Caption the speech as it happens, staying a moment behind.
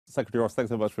Secretary Ross, thanks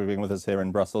so much for being with us here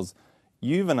in Brussels.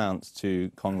 You've announced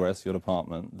to Congress, your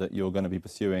department, that you're going to be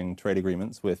pursuing trade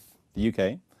agreements with the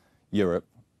UK, Europe,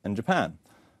 and Japan.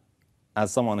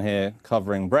 As someone here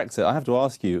covering Brexit, I have to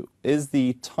ask you, is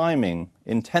the timing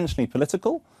intentionally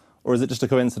political, or is it just a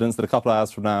coincidence that a couple of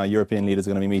hours from now, European leaders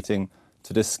are going to be meeting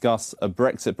to discuss a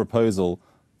Brexit proposal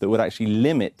that would actually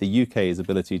limit the UK's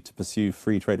ability to pursue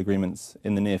free trade agreements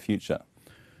in the near future?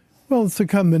 Well, it's a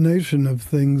combination of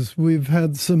things. We've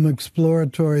had some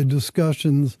exploratory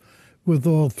discussions with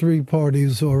all three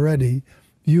parties already.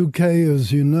 UK,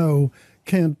 as you know,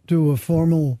 can't do a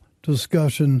formal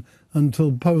discussion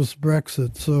until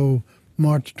post-Brexit, so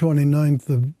March 29th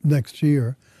of next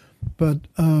year. But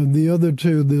the other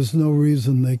two, there's no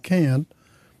reason they can't.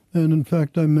 And in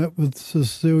fact, I met with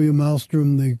Cecilia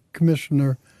Malmström, the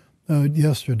commissioner,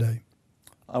 yesterday.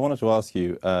 I wanted to ask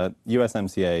you,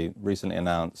 USMCA recently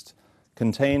announced,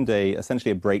 contained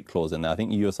essentially a break clause in there. I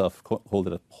think you yourself called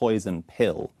it a poison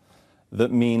pill.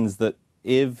 That means that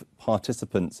if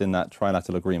participants in that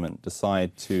trilateral agreement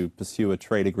decide to pursue a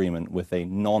trade agreement with a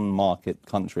non-market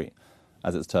country,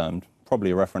 as it's termed,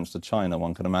 probably a reference to China,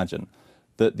 one can imagine,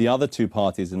 that the other two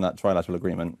parties in that trilateral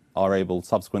agreement are able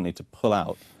subsequently to pull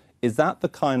out. Is that the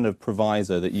kind of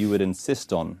proviso that you would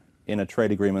insist on in a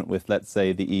trade agreement with, let's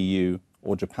say, the EU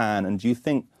or Japan? And do you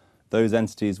think those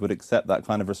entities would accept that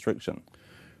kind of restriction?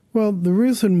 Well, the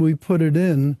reason we put it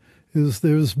in is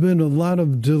there's been a lot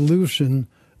of dilution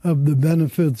of the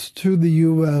benefits to the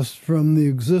U.S. from the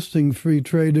existing free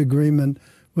trade agreement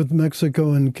with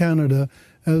Mexico and Canada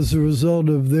as a result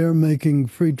of their making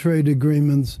free trade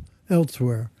agreements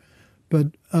elsewhere. But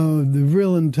the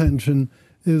real intention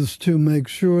is to make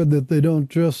sure that they don't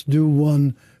just do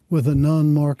one with a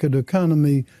non-market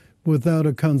economy without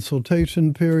a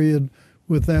consultation period,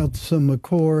 without some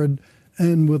accord,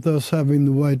 and with us having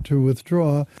the right to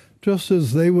withdraw, just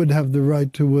as they would have the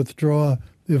right to withdraw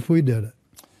if we did it.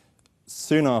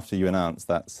 Soon after you announced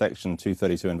that Section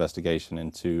 232 investigation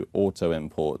into auto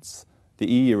imports, the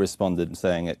EU responded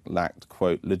saying it lacked,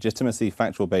 quote, legitimacy,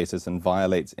 factual basis, and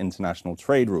violates international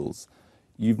trade rules.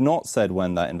 You've not said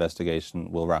when that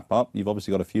investigation will wrap up. You've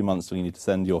obviously got a few months till you need to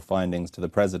send your findings to the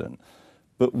president.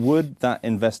 But would that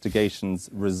investigation's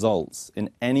results in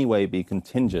any way be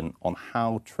contingent on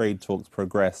how trade talks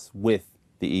progress with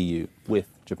the EU, with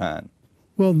Japan?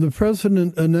 Well, the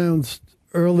president announced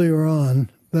earlier on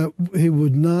that he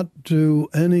would not do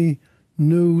any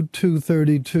new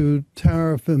 232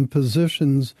 tariff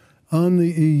impositions on the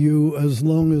EU as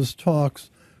long as talks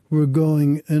were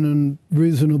going in a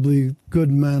reasonably good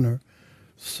manner.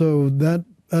 So that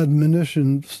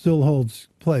admonition still holds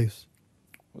place.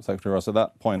 Well, Secretary Ross, at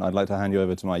that point, I'd like to hand you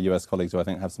over to my US colleagues who I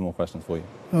think have some more questions for you.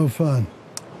 Oh, fine.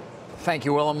 Thank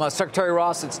you, Willem. Secretary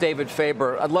Ross, it's David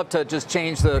Faber. I'd love to just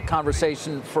change the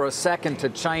conversation for a second to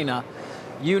China.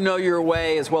 You know your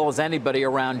way as well as anybody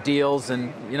around deals,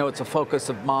 and you know it's a focus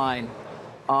of mine.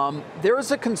 There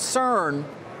is a concern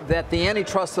that the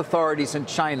antitrust authorities in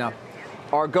China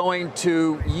are going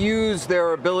to use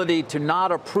their ability to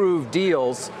not approve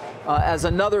deals as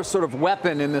another sort of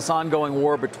weapon in this ongoing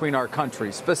war between our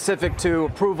countries, specific to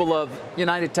approval of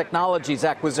United Technologies'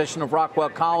 acquisition of Rockwell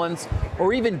Collins,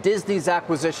 or even Disney's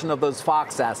acquisition of those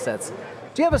Fox assets.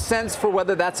 Do you have a sense for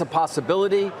whether that's a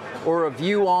possibility, or a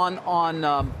view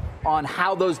on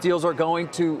how those deals are going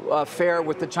to fare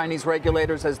with the Chinese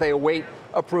regulators as they await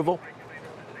approval?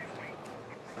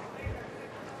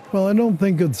 Well, I don't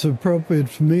think it's appropriate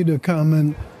for me to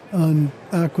comment on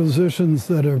acquisitions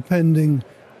that are pending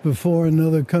before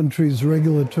another country's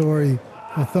regulatory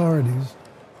authorities.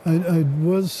 I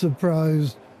was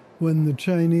surprised when the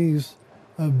Chinese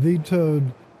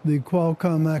vetoed the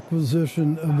Qualcomm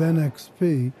acquisition of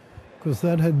NXP, because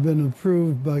that had been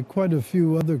approved by quite a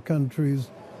few other countries,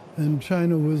 and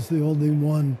China was the only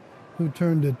one who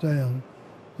turned it down.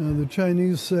 Now, the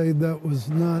Chinese say that was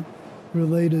not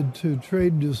related to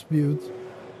trade disputes,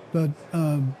 but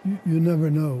you never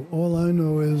know. All I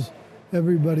know is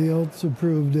everybody else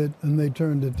approved it and they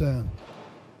turned it down.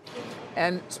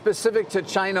 And specific to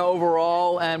China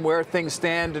overall and where things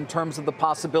stand in terms of the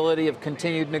possibility of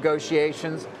continued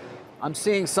negotiations, I'm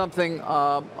seeing something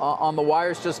on the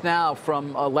wires just now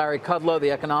from Larry Kudlow,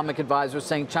 the economic advisor,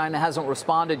 saying China hasn't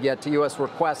responded yet to U.S.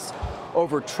 requests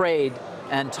over trade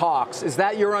and talks. Is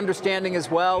that your understanding as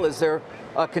well? Is there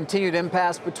a continued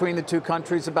impasse between the two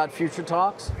countries about future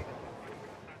talks?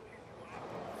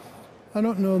 I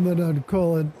don't know that I'd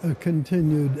call it a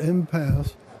continued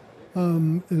impasse.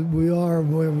 We are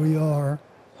where we are,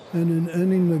 and in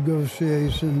any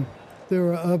negotiation,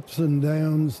 there are ups and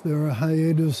downs, there are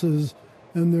hiatuses,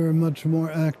 and there are much more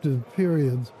active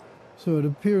periods. So it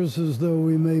appears as though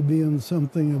we may be in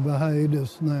something of a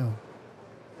hiatus now.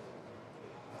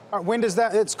 When does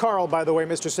that, it's Carl, by the way,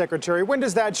 Mr. Secretary, when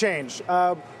does that change?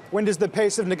 When does the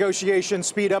pace of negotiation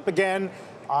speed up again?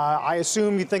 I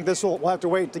assume you think this will, we'll have to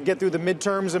wait to get through the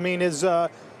midterms. I mean, is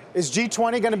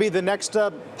G20 going to be the next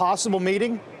possible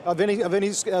meeting of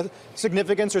any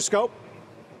significance or scope?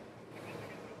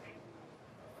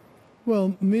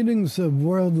 Well, meetings of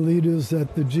world leaders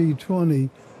at the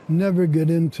G20 never get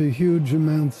into huge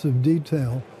amounts of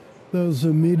detail. Those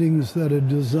are meetings that are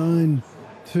designed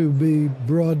to be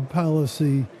broad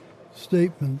policy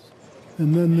statements.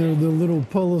 And then there are the little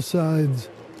pull-asides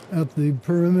at the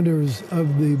perimeters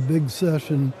of the big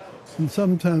session, and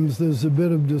sometimes there's a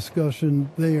bit of discussion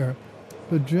there.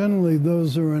 But generally,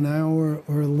 those are an hour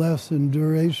or less in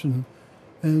duration,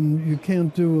 and you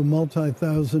can't do a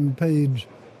multi-thousand-page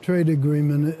trade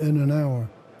agreement in an hour.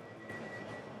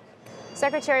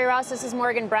 Secretary Ross, this is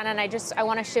Morgan Brennan. I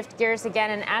want to shift gears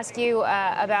again and ask you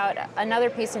about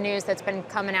another piece of news that's been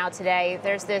coming out today.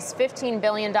 There's this $15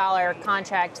 billion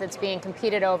contract that's being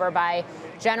competed over by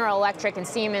General Electric and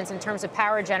Siemens in terms of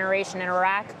power generation in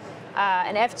Iraq.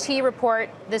 An FT report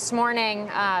this morning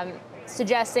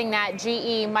suggesting that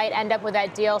GE might end up with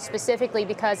that deal specifically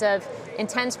because of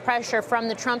intense pressure from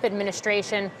the Trump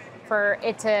administration for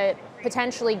it to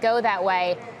potentially go that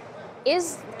way.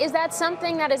 Is that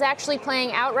something that is actually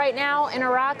playing out right now in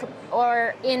Iraq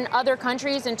or in other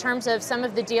countries in terms of some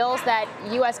of the deals that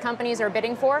U.S. companies are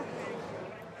bidding for?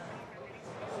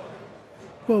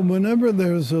 Well, whenever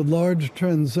there's a large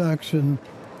transaction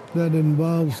that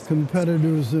involves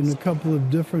competitors in a couple of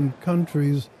different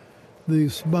countries, the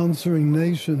sponsoring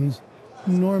nations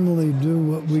normally do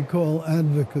what we call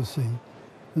advocacy.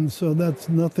 And so that's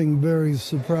nothing very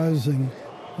surprising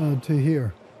to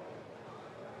hear.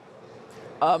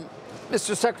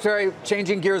 Mr. Secretary,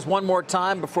 changing gears one more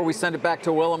time before we send it back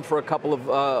to Willem for a couple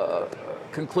of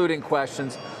concluding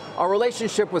questions. Our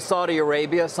relationship with Saudi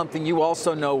Arabia, something you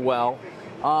also know well.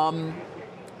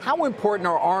 How important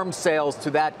are arms sales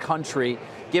to that country,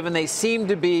 given they seem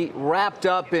to be wrapped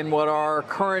up in what are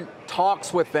current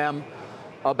talks with them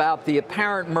about the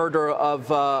apparent murder of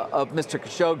Mr.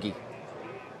 Khashoggi?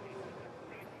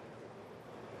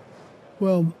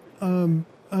 Well,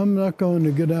 I'm not going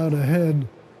to get out ahead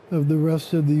of the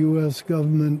rest of the U.S.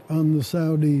 government on the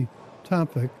Saudi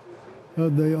topic.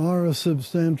 They are a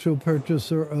substantial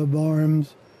purchaser of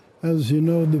arms. As you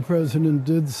know, the president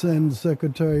did send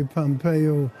Secretary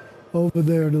Pompeo over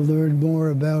there to learn more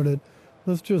about it.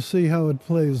 Let's just see how it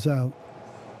plays out.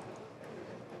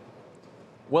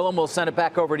 Willem, we'll send it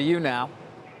back over to you now.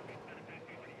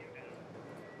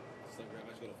 Secretary, I've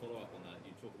actually got a follow-up on that.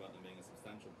 You talk about them being a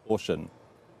substantial portion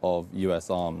of U.S.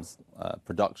 arms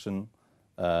production.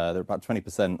 They're about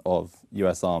 20% of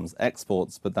U.S. arms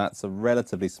exports, but that's a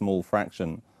relatively small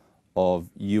fraction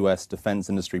of U.S. defense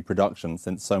industry production,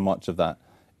 since so much of that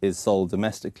is sold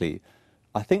domestically.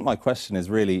 I think my question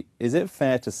is really, is it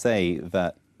fair to say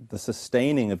that the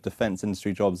sustaining of defense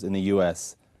industry jobs in the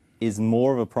U.S. is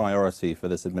more of a priority for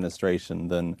this administration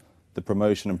than the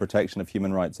promotion and protection of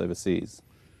human rights overseas?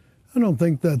 I don't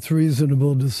think that's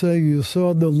reasonable to say. You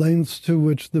saw the lengths to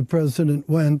which the president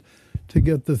went to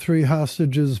get the 3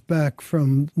 hostages back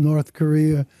from North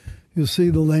Korea. You see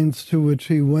the lengths to which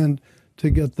he went to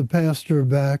get the pastor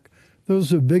back.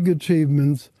 Those are big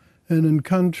achievements. And in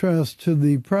contrast to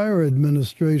the prior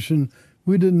administration,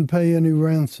 we didn't pay any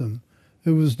ransom.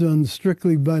 It was done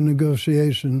strictly by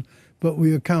negotiation, but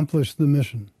we accomplished the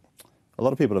mission. A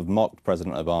lot of people have mocked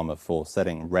President Obama for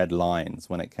setting red lines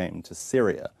when it came to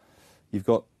Syria. You've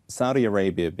got Saudi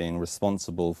Arabia being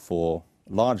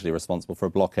largely responsible for a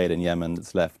blockade in Yemen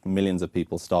that's left millions of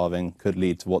people starving, could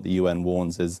lead to what the UN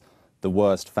warns is the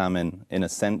worst famine in a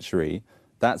century.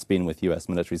 That's been with US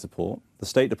military support. The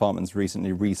State Department's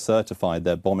recently recertified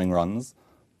their bombing runs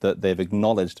that they've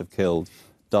acknowledged have killed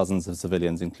dozens of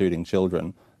civilians, including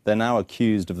children. They're now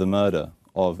accused of the murder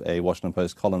of a Washington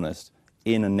Post columnist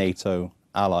in a NATO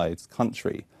allied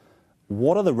country.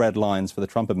 What are the red lines for the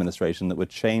Trump administration that would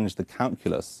change the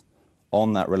calculus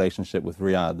on that relationship with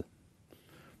Riyadh?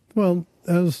 Well,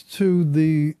 as to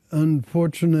the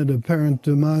unfortunate apparent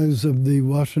demise of the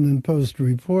Washington Post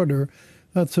reporter,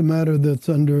 that's a matter that's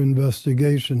under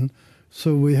investigation,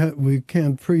 so we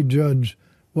can't prejudge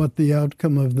what the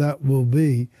outcome of that will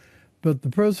be. But the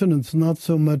president's not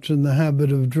so much in the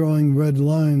habit of drawing red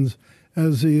lines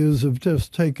as he is of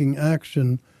just taking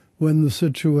action when the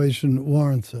situation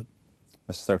warrants it.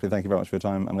 Mr. Secretary, thank you very much for your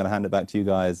time. I'm going to hand it back to you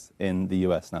guys in the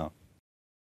US now.